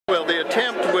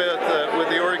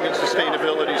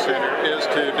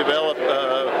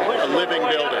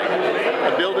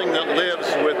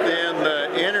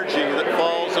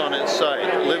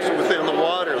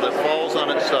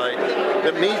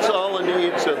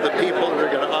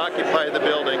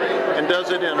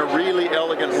it in a really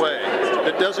elegant way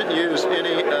that doesn't use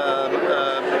any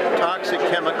toxic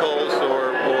chemicals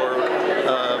or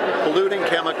polluting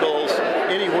chemicals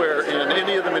anywhere in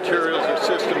any of the materials or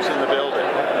systems in the building.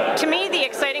 To me, the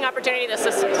exciting opportunity the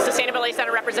Sustainability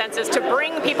Center represents is to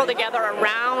bring people together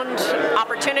around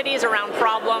opportunities, around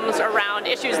problems, around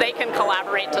issues they can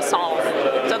collaborate to solve.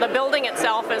 So the building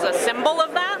itself is a symbol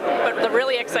of that, but the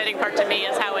really exciting part to me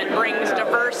is how it brings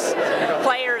diverse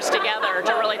players together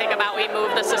to really think about we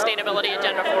move the sustainability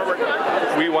agenda forward.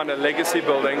 We want a legacy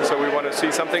building, so we want to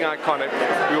see something iconic.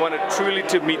 We want it truly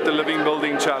to meet the Living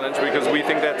Building Challenge because we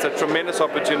think that's a tremendous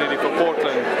opportunity for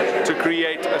Portland to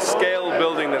create a scale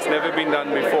building that's never been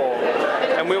done before.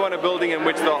 And we want a building in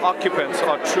which the occupants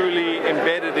are truly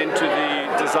embedded into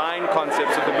the design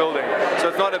concepts of the building. So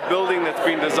it's not a building that's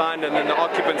been designed and then the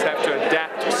occupants have to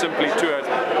adapt simply to it,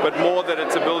 but more that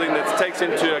it's a building that takes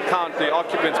into account the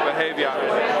occupants' behavior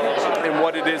and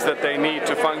what it is that they need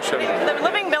to function. The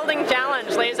Living Building Challenge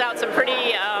lays out some pretty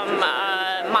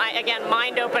again,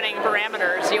 mind-opening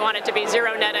parameters. You want it to be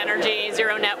zero net energy,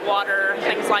 zero net water,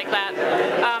 things like that.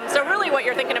 So really what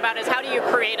you're thinking about is how do you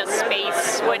create a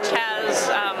space which has,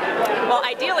 well,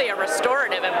 ideally a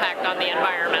restorative impact on the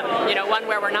environment. You know, one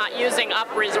where we're not using up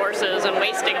resources and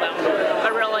wasting them,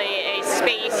 but really a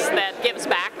space that gives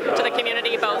back to the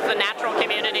community, both the natural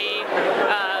community,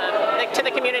 to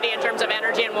the community in terms of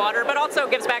energy and water, but also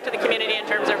gives back to the community in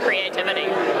terms of creativity.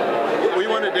 We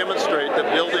want to demonstrate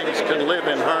that buildings can live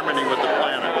in harmony with the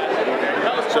planet.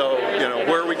 So, you know,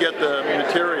 where we get the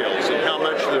materials and how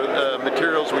much the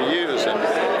materials we use and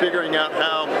figuring out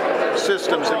how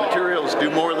systems and materials do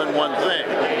more than one thing.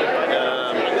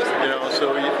 You know,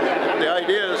 so the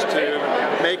idea is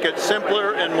to make it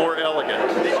simpler and more elegant.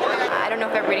 I don't know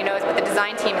if everybody knows, but the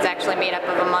design team is actually made up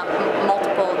of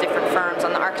multiple different firms.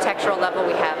 On the architectural level,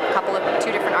 we have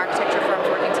two different architecture firms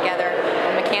working together.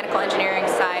 On the mechanical engineering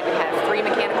side, we have 3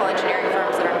 mechanical engineering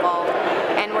firms that are involved.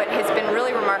 And what has been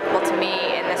really remarkable to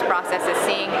me in this process is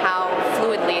seeing how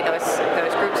fluidly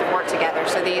those groups have worked together.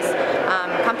 So these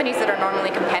companies that are normally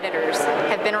competitors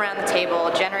have been around the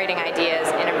table generating ideas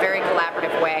in a very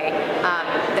collaborative way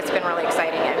that's been really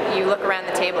exciting. And you look around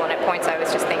the table and at points I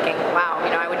was just thinking, wow,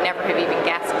 you know, I would never have even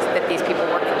guessed that these people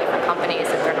work for different companies,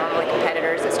 that they're normally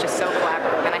competitors. It's just so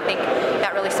collaborative. And I think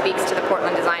that really speaks to the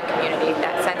Portland design community,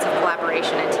 that sense of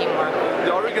collaboration and teamwork.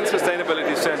 The Oregon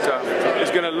Sustainability Center is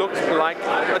going to look like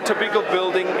a typical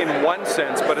building in one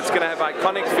sense, but it's going to have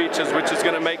iconic features which is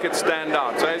going to make it stand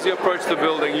out. So as you approach the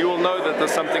building, you will know that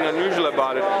there's something unusual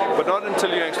about it, but not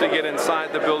until you actually get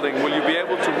inside the building will you be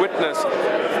able to witness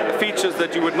features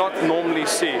that you would not normally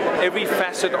see. Every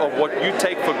facet of what you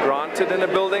take for granted in a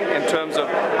building, in terms of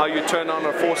how you turn on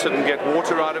a faucet and get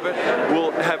water out of it,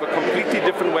 will have a completely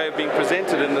different way of being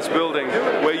presented in this building,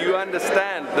 where you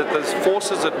understand that there's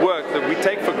forces at work that we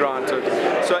take for granted.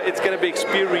 So it's going to be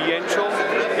experiential.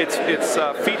 It's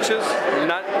features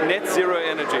net zero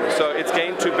energy. So it's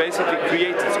going to basically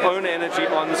create its own energy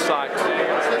on site.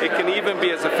 It can even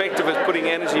be as effective as putting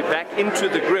energy back into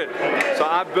the grid. So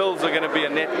our builds are going to be a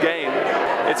net gain.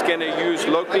 It's going to use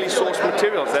locally sourced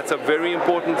materials. That's a very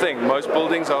important thing. Most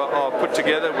buildings are put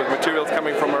together with materials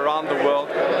coming from around the world,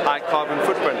 high carbon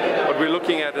footprint. What we're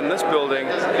looking at in this building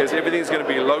is everything's going to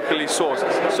be locally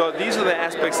sourced. So these are the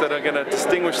aspects that are going to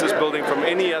distinguish this building from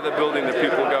any other building that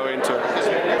people go into.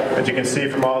 As you can see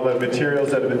from all the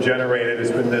materials that have been generated,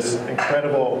 it's been this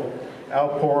incredible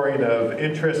outpouring of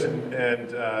interest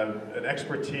and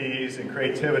expertise and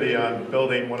creativity on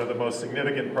building one of the most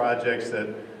significant projects that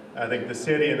I think the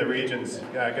city and the region's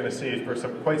going to see for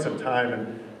quite some time.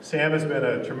 And Sam has been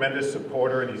a tremendous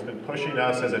supporter, and he's been pushing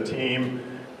us as a team.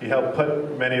 He helped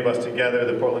put many of us together,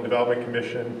 the Portland Development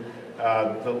Commission,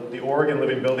 the Oregon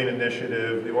Living Building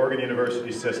Initiative, the Oregon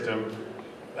University System,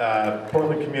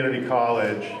 Portland Community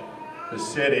College, the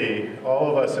city. All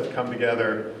of us have come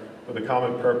together with a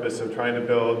common purpose of trying to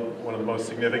build one of the most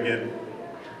significant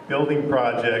building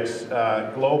projects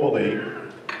globally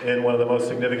in one of the most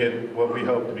significant, what we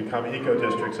hope to become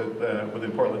eco-districts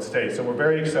within Portland State. So we're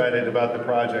very excited about the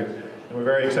project, and we're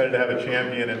very excited to have a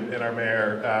champion in our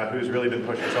mayor who's really been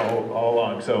pushing us all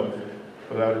along. So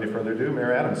without any further ado,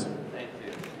 Mayor Adams. Thank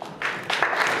you.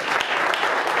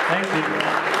 Thank you.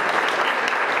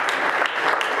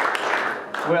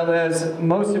 Well, as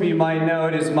most of you might know,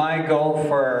 it is my goal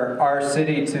for our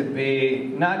city to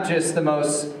be not just the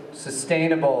most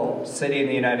sustainable city in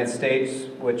the United States,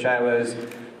 which I was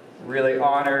really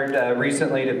honored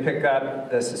recently to pick up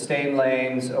the Sustain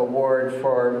Lanes Award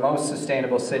for Most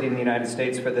Sustainable City in the United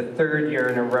States for the 3rd year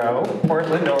in a row,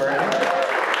 Portland, Oregon.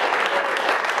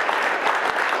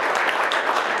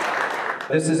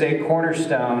 This is a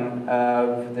cornerstone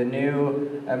of the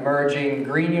new emerging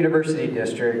Green University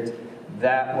District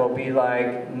that will be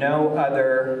like no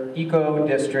other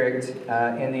eco-district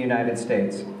in the United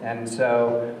States. And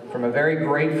so, from a very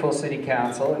grateful City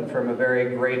Council and from a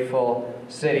very grateful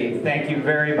city, thank you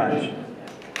very much.